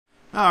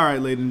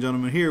Alright, ladies and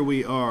gentlemen, here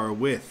we are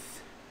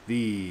with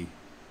the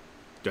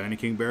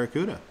Dyna-King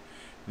Barracuda.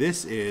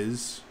 This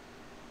is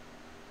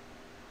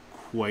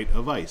quite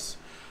a vise.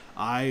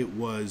 I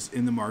was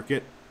in the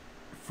market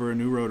for a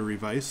new Rotary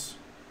Vise,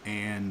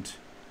 and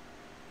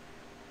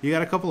you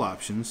got a couple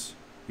options.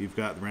 You've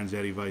got the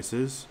Rotary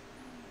Vises.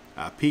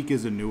 Peak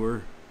is a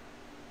newer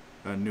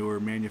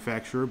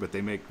manufacturer, but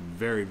they make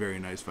very, very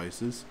nice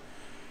vises,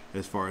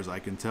 as far as I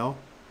can tell.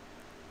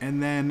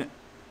 And then,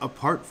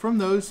 apart from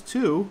those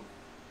two,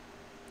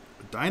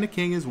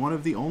 Dyna-King is one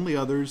of the only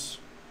others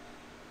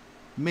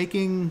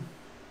making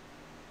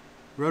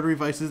rotary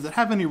vises that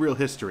have any real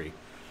history.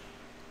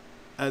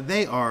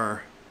 They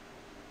are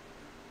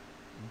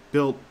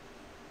built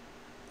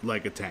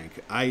like a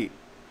tank. I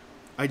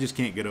just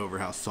can't get over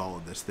how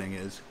solid this thing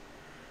is.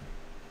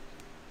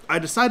 I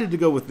decided to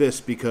go with this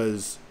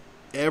because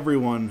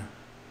everyone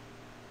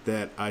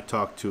that I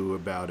talked to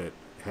about it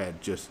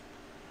had just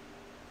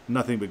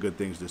nothing but good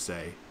things to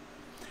say.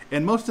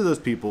 And most of those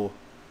people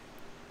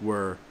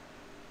were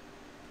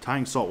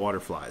tying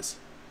saltwater flies.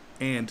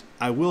 And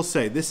I will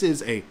say, this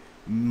is a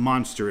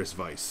monstrous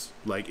vise.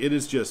 Like, it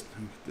is just...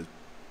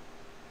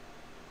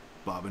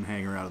 bobbin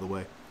hanger out of the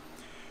way.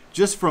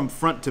 Just from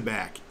front to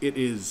back, it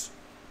is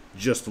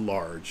just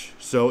large.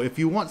 So if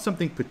you want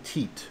something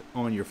petite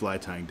on your fly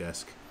tying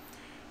desk,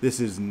 this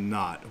is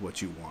not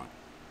what you want.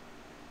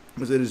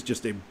 Because it is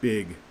just a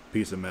big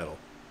piece of metal.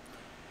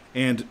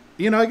 And,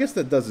 you know, I guess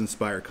that does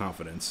inspire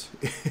confidence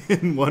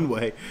in one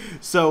way.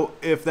 So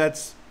if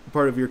that's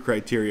part of your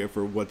criteria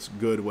for what's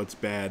good, what's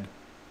bad,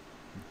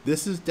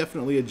 this is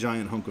definitely a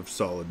giant hunk of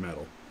solid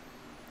metal.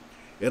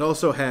 It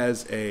also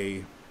has a,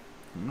 I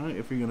don't know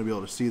if you're going to be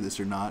able to see this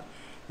or not,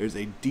 there's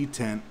a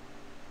detent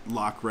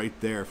lock right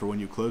there for when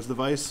you close the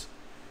vise.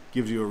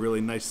 Gives you a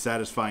really nice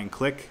satisfying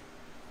click.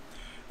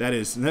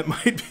 That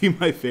might be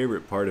my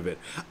favorite part of it.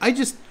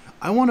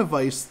 I want a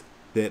vise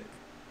that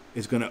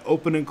is going to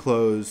open and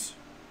close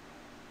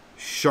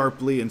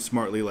sharply and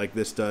smartly like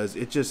this does.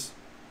 It just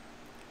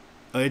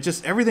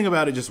everything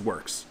about it just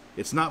works.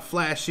 It's not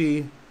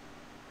flashy,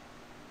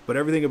 but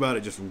everything about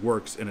it just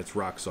works, and it's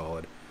rock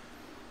solid.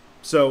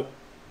 So,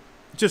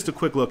 just a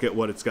quick look at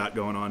what it's got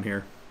going on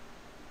here.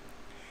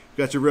 You've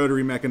got your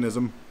rotary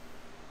mechanism.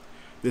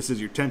 This is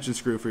your tension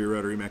screw for your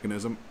rotary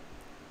mechanism.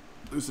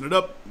 Loosen it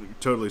up, you're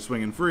totally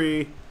swinging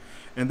free.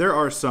 And there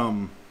are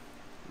some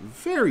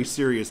very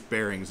serious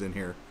bearings in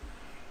here,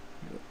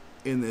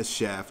 in this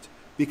shaft,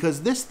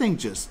 because this thing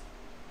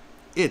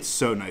it's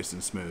so nice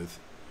and smooth.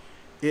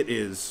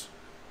 It's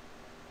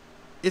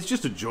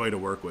just a joy to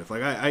work with.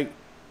 Like,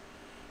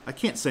 I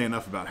can't say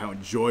enough about how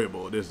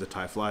enjoyable it is to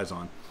tie flies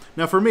on.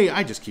 Now for me,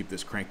 I just keep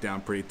this cranked down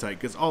pretty tight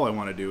because all I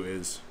want to do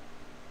is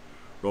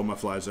roll my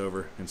flies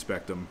over,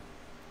 inspect them.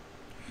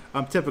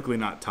 I'm typically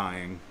not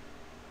tying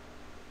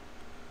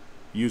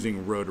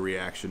using rotary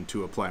action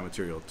to apply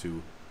material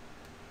to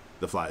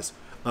the flies.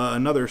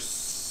 Another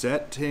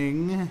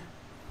setting,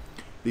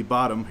 the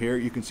bottom here,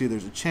 you can see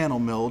there's a channel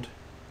milled.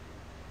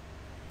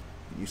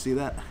 You see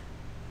that?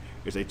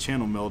 There's a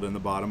channel milled in the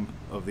bottom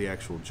of the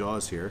actual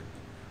jaws here,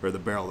 or the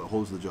barrel that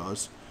holds the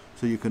jaws.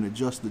 So you can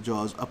adjust the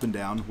jaws up and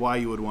down. Why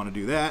you would want to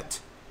do that?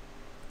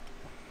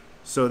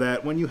 So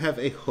that when you have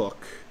a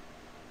hook,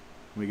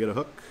 when we get a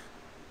hook,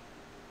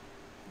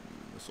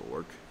 this will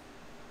work.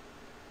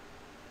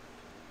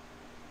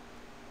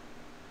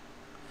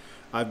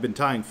 I've been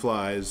tying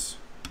flies.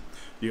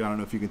 I don't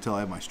know if you can tell I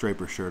have my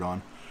striper shirt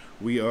on.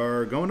 We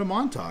are going to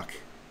Montauk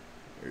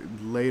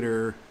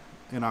later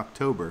in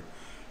October.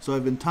 So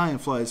I've been tying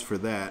flies for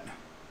that.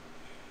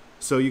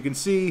 So you can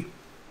see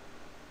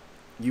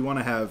you want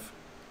to have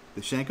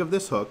the shank of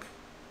this hook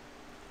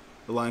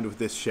aligned with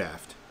this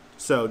shaft.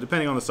 So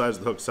depending on the size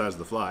of the hook, size of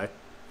the fly,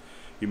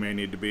 you may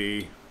need to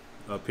be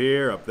up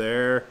here, up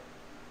there.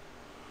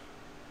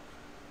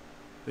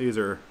 These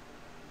are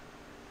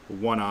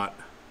 1/0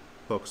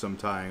 hooks I'm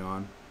tying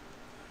on.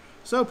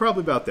 So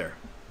probably about there.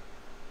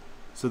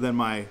 So then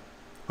my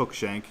hook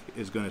shank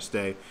is going to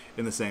stay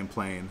in the same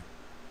plane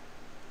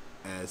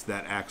as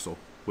that axle,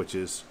 which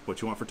is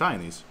what you want for tying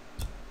these.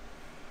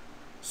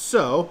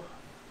 So,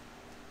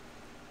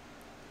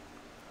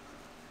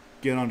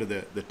 get onto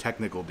the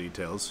technical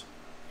details.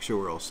 Make sure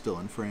we're all still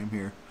in frame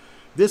here.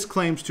 This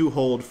claims to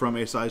hold from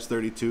a size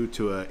 32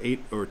 to a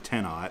 8 or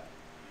 10/0,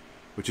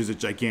 which is a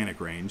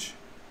gigantic range.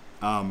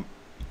 I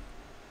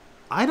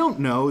don't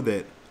know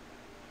that...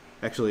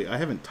 Actually, I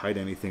haven't tied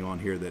anything on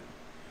here that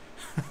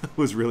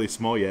was really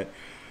small yet.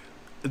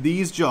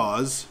 These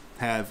jaws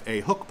have a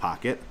hook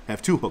pocket,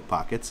 have two hook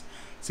pockets.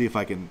 See if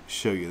I can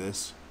show you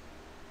this.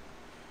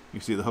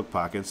 You see the hook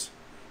pockets,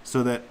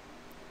 so that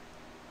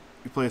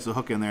you place a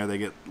hook in there, they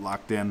get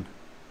locked in.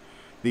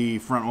 The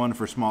front one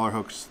for smaller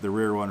hooks, the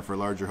rear one for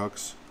larger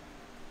hooks.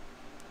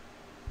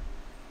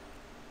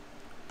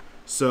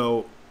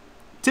 So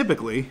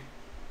typically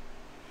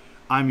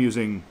I'm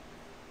using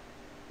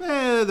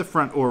the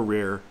front or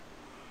rear,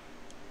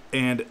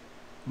 and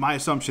my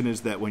assumption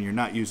is that when you're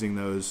not using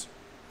those,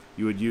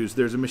 you would use,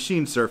 there's a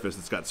machine surface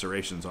that's got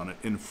serrations on it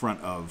in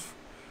front of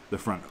the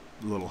front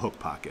little hook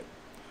pocket.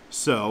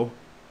 So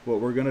what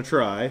we're going to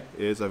try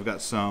is I've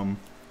got some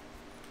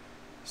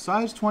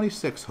size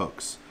 26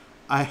 hooks.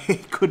 I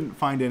couldn't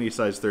find any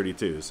size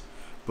 32s,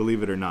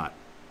 believe it or not.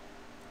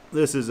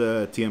 This is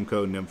a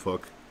TMCO nymph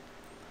hook.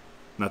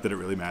 Not that it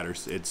really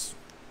matters. It's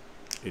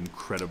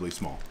incredibly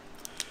small.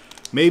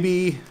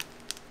 Maybe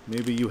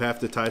you have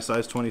to tie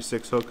size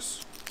 26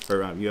 hooks,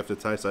 or you have to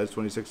tie size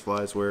 26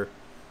 flies where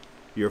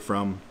you're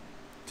from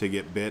to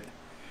get bit.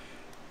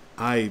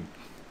 I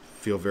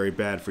feel very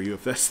bad for you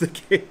if that's the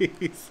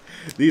case.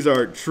 These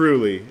are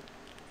truly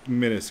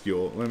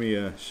minuscule. Let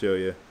me show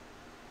you.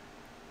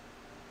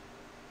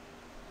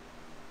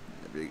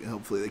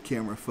 Hopefully the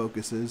camera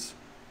focuses.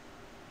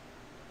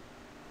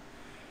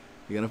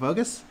 You gonna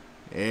focus?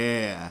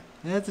 Yeah.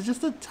 It's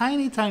just a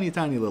tiny, tiny,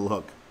 tiny little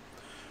hook.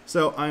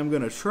 So I'm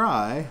gonna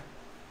try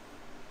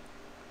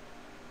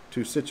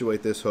to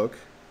situate this hook.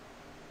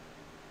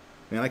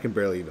 Man, I can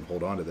barely even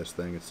hold on to this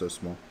thing. It's so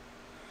small.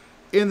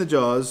 In the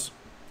jaws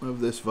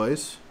of this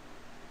vise.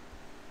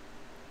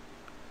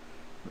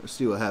 Let's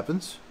see what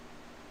happens.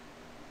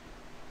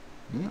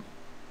 Yeah.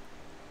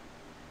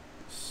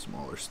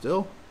 Smaller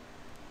still.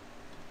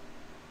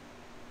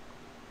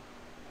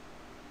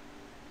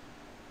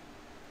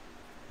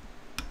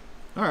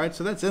 Alright,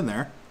 so that's in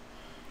there.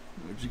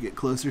 Let's get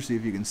closer, see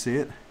if you can see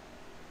it.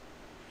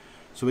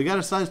 So we got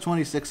a size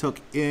 26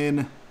 hook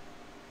in.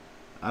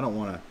 I don't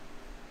want to.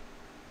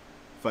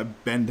 If I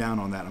bend down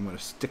on that, I'm going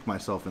to stick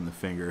myself in the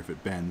finger if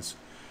it bends.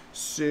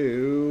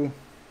 So,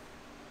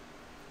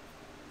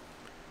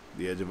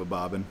 the edge of a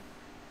bobbin.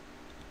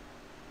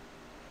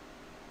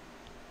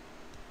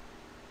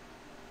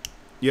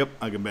 Yep,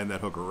 I can bend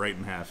that hook right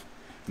in half.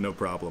 No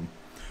problem.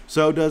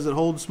 So, does it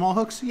hold small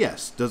hooks?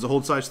 Yes. Does it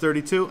hold size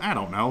 32? I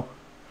don't know.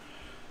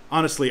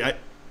 Honestly, I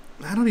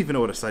don't even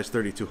know what a size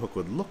 32 hook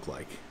would look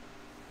like.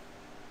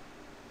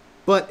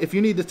 But if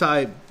you need to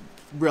tie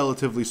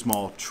relatively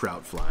small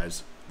trout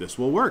flies, this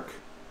will work.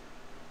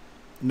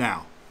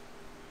 Now,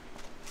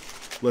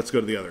 let's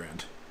go to the other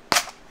end.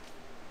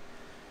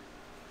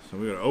 So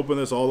we're going to open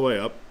this all the way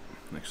up.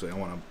 Actually, I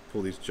want to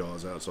pull these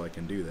jaws out so I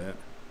can do that.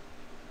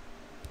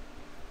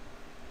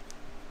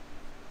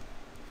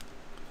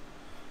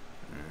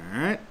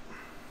 Alright.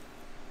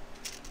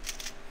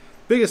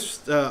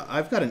 Biggest,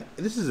 I've got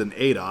this is an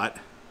 8/0.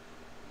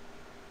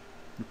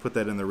 Put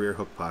that in the rear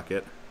hook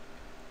pocket.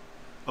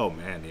 Oh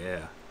man,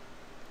 yeah.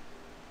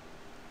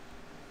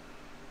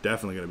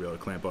 Definitely going to be able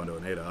to clamp onto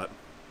an 8/0.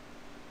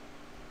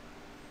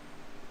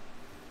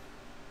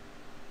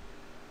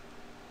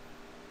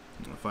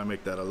 If I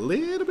make that a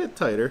little bit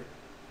tighter.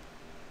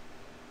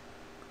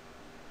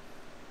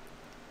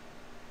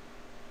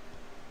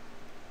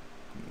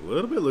 A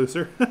little bit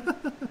looser.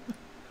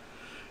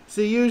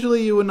 See,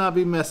 usually you would not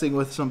be messing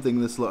with something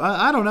this large.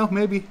 I don't know.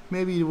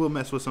 Maybe you will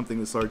mess with something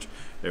this large.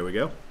 There we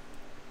go.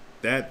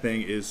 That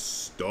thing is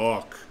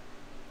stock.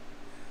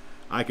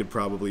 I could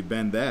probably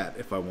bend that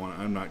if I want.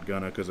 I'm not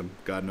gonna, because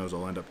God knows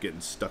I'll end up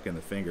getting stuck in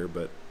the finger.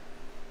 But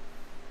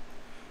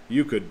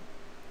you could.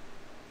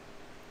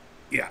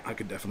 Yeah, I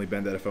could definitely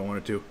bend that if I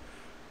wanted to.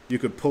 You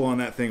could pull on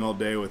that thing all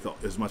day with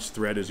as much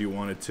thread as you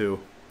wanted to.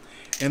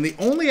 And the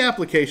only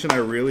application I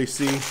really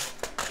see.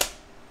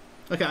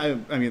 Okay,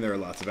 I mean, there are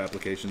lots of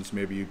applications.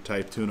 Maybe you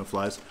type tuna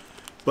flies.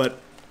 But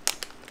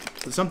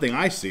something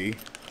I see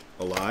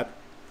a lot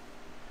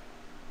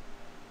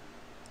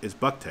is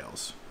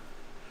bucktails.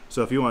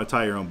 So if you want to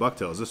tie your own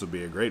bucktails, this would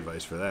be a great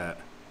vise for that.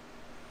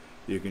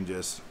 You can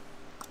just...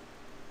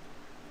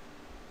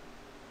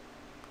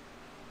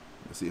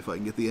 Let's see if I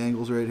can get the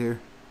angles right here.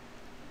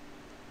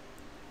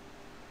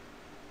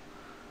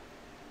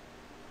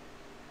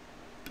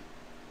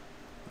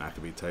 That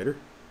could be tighter.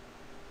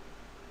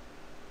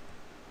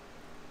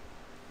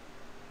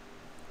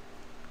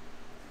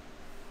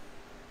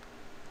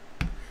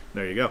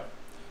 There you go.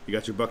 You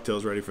got your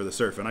bucktails ready for the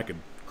surf, and I could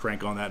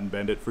crank on that and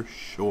bend it for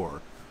sure.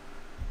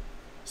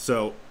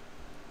 So,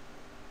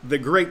 the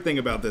great thing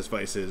about this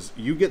vise is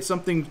you get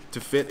something to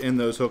fit in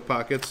those hook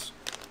pockets.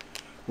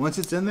 Once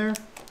it's in there,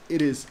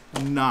 it is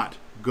not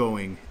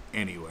going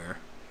anywhere.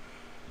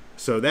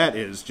 So that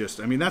is just,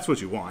 I mean, that's what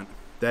you want.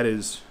 That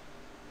is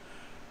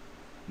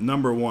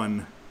number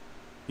one,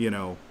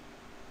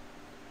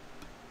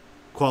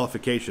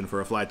 qualification for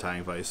a fly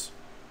tying vise.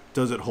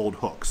 Does it hold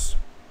hooks?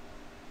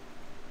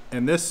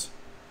 And this,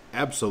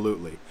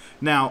 absolutely.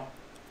 Now,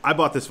 I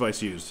bought this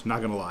vise used,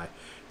 not gonna lie.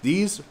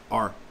 These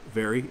are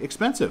very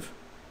expensive.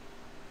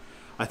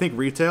 I think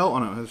retail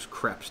on a, there's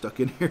crap stuck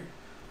in here.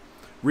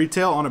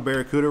 Retail on a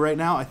Barracuda right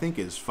now, I think,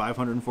 is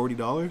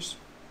 $540.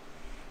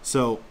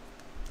 So,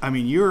 I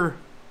mean,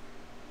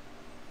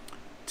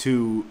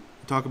 to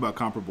talk about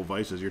comparable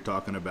vices, you're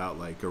talking about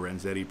like a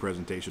Renzetti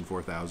Presentation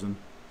 4000,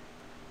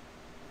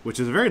 which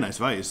is a very nice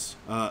vise.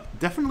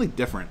 Definitely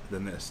different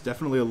than this.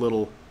 Definitely a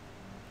little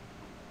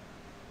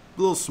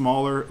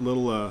smaller,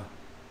 little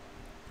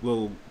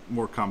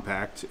more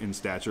compact in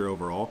stature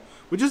overall,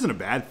 which isn't a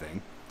bad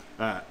thing,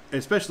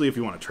 especially if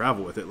you want to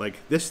travel with it.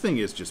 Like, this thing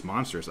is just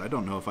monstrous. I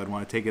don't know if I'd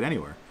want to take it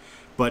anywhere,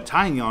 but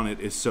tying on it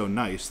is so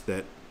nice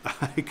that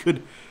I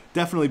could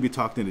definitely be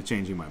talked into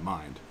changing my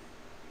mind.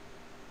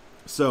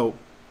 So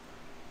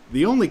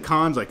the only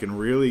cons I can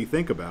really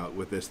think about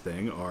with this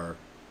thing are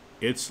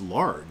it's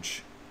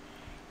large.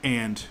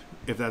 And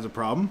if that's a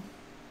problem,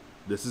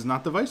 this is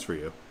not the vise for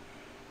you.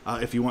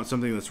 If you want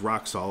something that's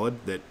rock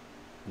solid, that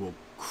will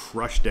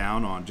crush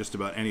down on just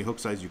about any hook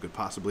size you could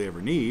possibly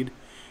ever need,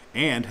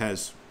 and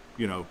has,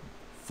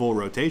 full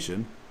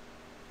rotation,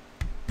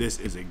 this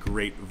is a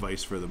great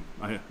vise for the,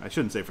 I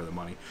shouldn't say for the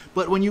money,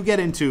 but when you get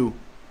into,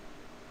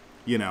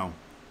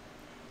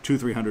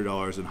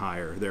 $200-300 and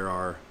higher,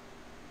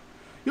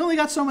 you only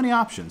got so many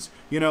options.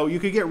 You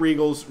could get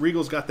Regal's.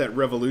 Regal's got that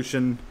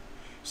Revolution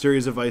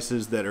series of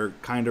vices that are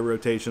kind of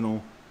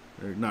rotational.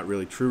 They're not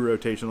really true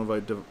rotational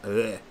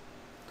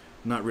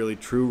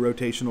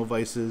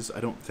vices, I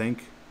don't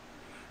think.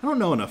 I don't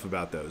know enough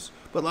about those.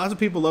 But lots of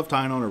people love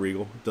tying on a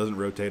Regal. It doesn't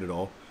rotate at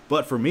all.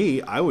 But for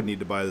me, I would need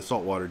to buy the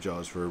saltwater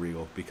jaws for a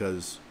Regal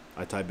because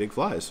I tie big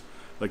flies.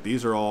 Like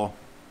these are all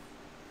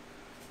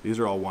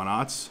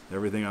 1/0s.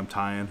 Everything I'm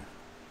tying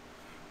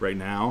right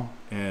now,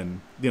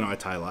 and I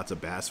tie lots of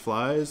bass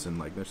flies, and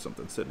like there's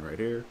something sitting right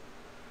here.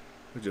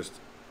 They're just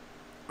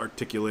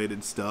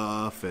articulated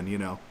stuff,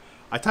 and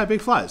I tie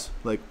big flies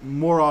like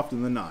more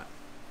often than not.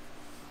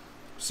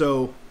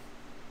 So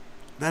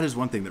that is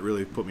one thing that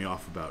really put me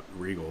off about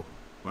Regal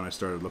when I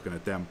started looking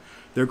at them.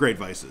 They're great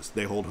vices.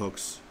 They hold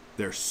hooks.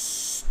 They're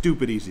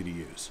stupid easy to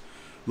use.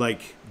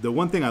 Like the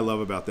one thing I love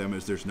about them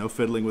is there's no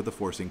fiddling with the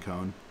forcing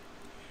cone.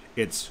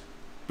 It's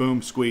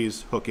boom,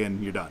 squeeze, hook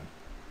in, you're done.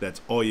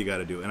 That's all you got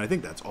to do. And I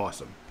think that's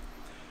awesome.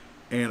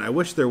 And I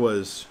wish there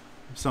was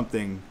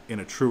something in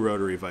a true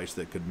rotary vise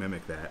that could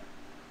mimic that.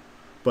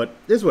 But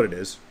it is what it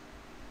is.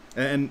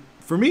 And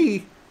for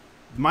me,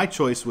 my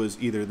choice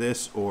was either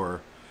this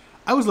or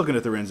I was looking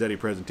at the Renzetti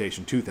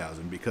Presentation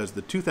 2000 because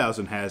the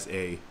 2000 has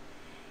a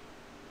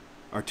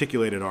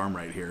articulated arm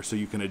right here, so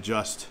you can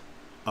adjust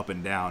up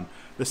and down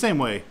the same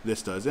way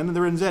this does. And in the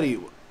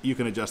Renzetti, you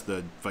can adjust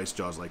the vice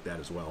jaws like that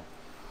as well.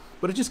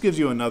 But it just gives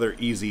you another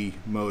easy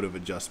mode of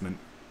adjustment.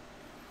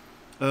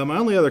 My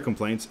only other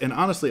complaints, and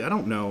honestly, I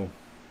don't know,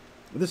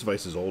 this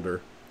vise is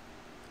older,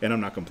 and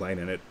I'm not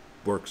complaining, it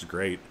works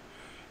great,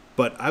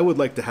 but I would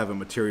like to have a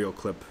material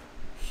clip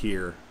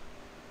here,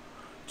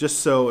 just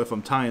so if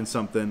I'm tying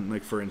something,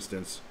 like for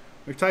instance,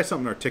 I tie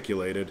something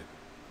articulated,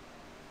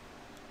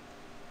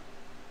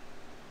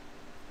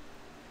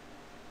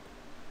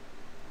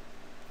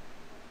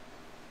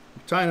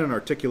 I'm tying an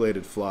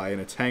articulated fly, and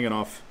it's hanging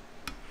off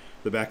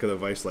the back of the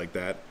vise like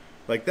that.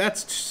 Like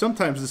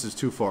sometimes this is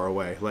too far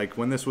away. Like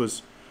when this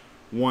was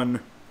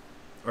one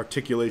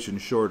articulation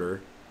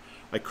shorter,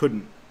 I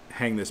couldn't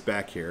hang this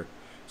back here.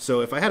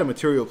 So if I had a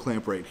material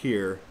clamp right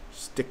here,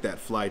 stick that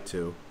fly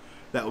to,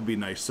 that would be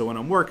nice. So when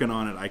I'm working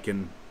on it, I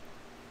can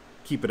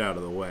keep it out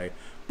of the way.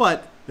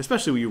 But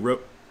especially when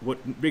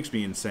what makes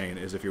me insane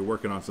is if you're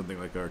working on something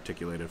like an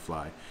articulated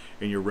fly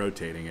and you're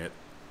rotating it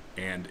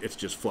and it's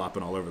just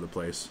flopping all over the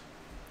place.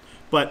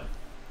 But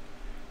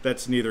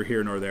that's neither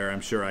here nor there.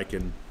 I'm sure I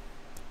can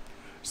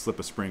slip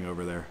a spring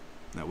over there.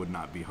 That would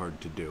not be hard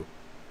to do.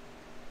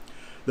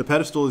 The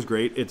pedestal is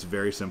great. It's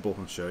very simple.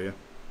 I'll show you.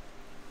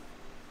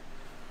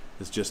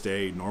 It's just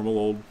a normal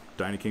old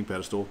Dyna-King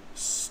pedestal.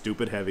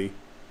 Stupid heavy.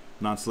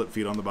 Non-slip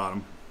feet on the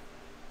bottom.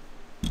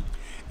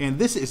 And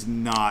this is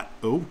not...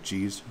 Oh,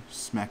 geez.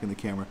 Smacking the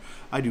camera.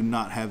 I do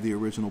not have the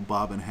original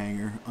bobbin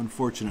hanger,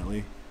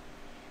 unfortunately.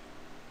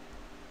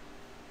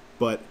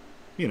 But,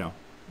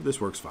 this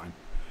works fine.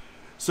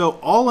 So,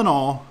 all in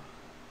all,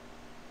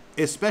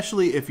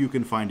 especially if you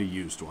can find a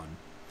used one,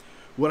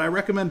 would I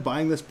recommend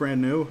buying this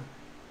brand new?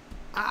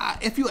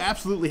 If you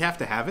absolutely have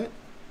to have it,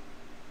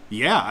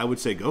 yeah, I would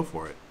say go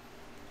for it.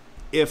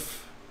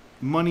 If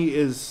money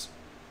is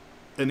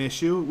an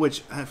issue,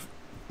 which,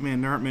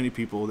 man, there aren't many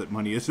people that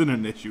money isn't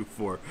an issue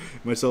for,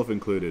 myself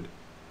included,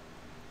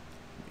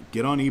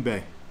 get on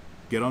eBay,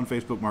 get on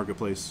Facebook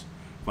Marketplace,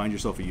 find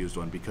yourself a used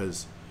one,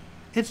 because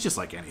it's just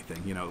like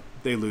anything,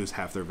 they lose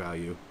half their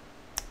value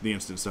the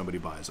instant somebody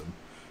buys them.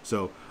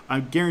 So I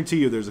guarantee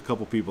you there's a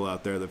couple people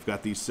out there that've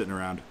got these sitting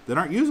around that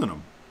aren't using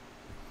them.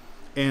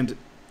 And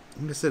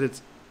like I said,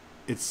 it's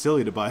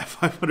silly to buy a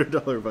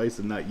 $500 vise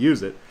and not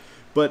use it.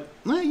 But,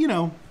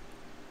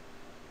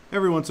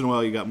 every once in a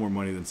while you got more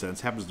money than sense.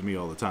 Happens to me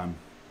all the time.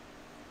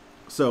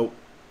 So,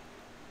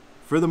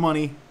 for the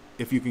money,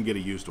 if you can get a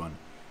used one,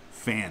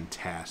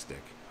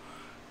 fantastic.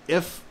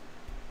 If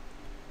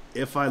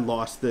I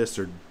lost this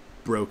or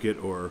broke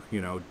it or,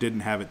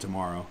 didn't have it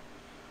tomorrow,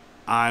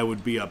 I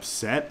would be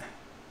upset.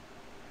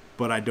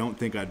 But I don't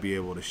think I'd be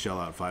able to shell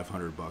out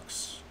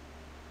 $500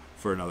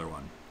 for another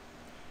one.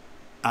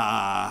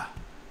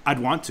 I'd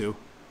want to.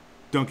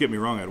 Don't get me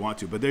wrong, I'd want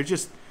to. But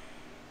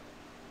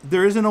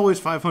there isn't always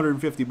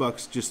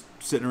 $550 just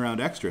sitting around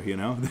extra,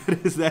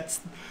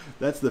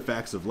 That's the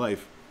facts of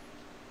life.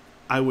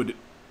 I would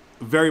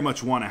very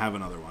much want to have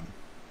another one,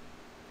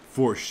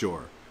 for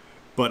sure.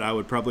 But I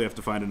would probably have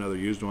to find another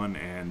used one,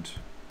 and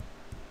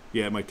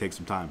yeah, it might take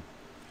some time.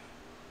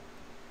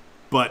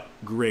 But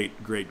great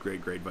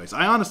vise.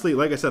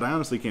 Like I said, I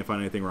honestly can't find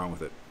anything wrong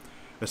with it,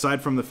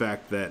 aside from the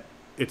fact that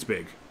it's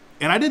big.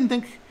 And I didn't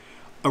think,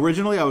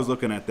 Originally, I was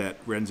looking at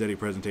that Renzetti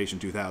Presentation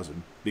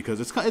 2000 because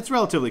it's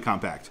relatively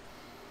compact,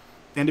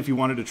 and if you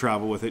wanted to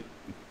travel with it,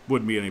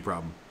 wouldn't be any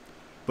problem.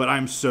 But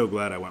I'm so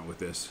glad I went with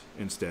this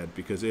instead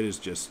because it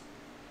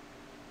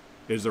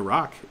is a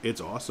rock. It's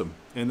awesome,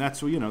 and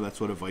that's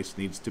what a Vise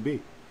needs to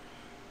be.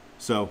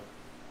 So,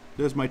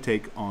 there's my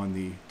take on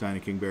the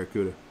Dyna-King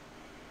Barracuda.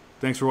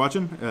 Thanks for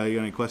watching. You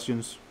got any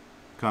questions,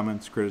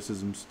 comments,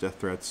 criticisms, death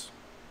threats?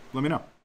 Let me know.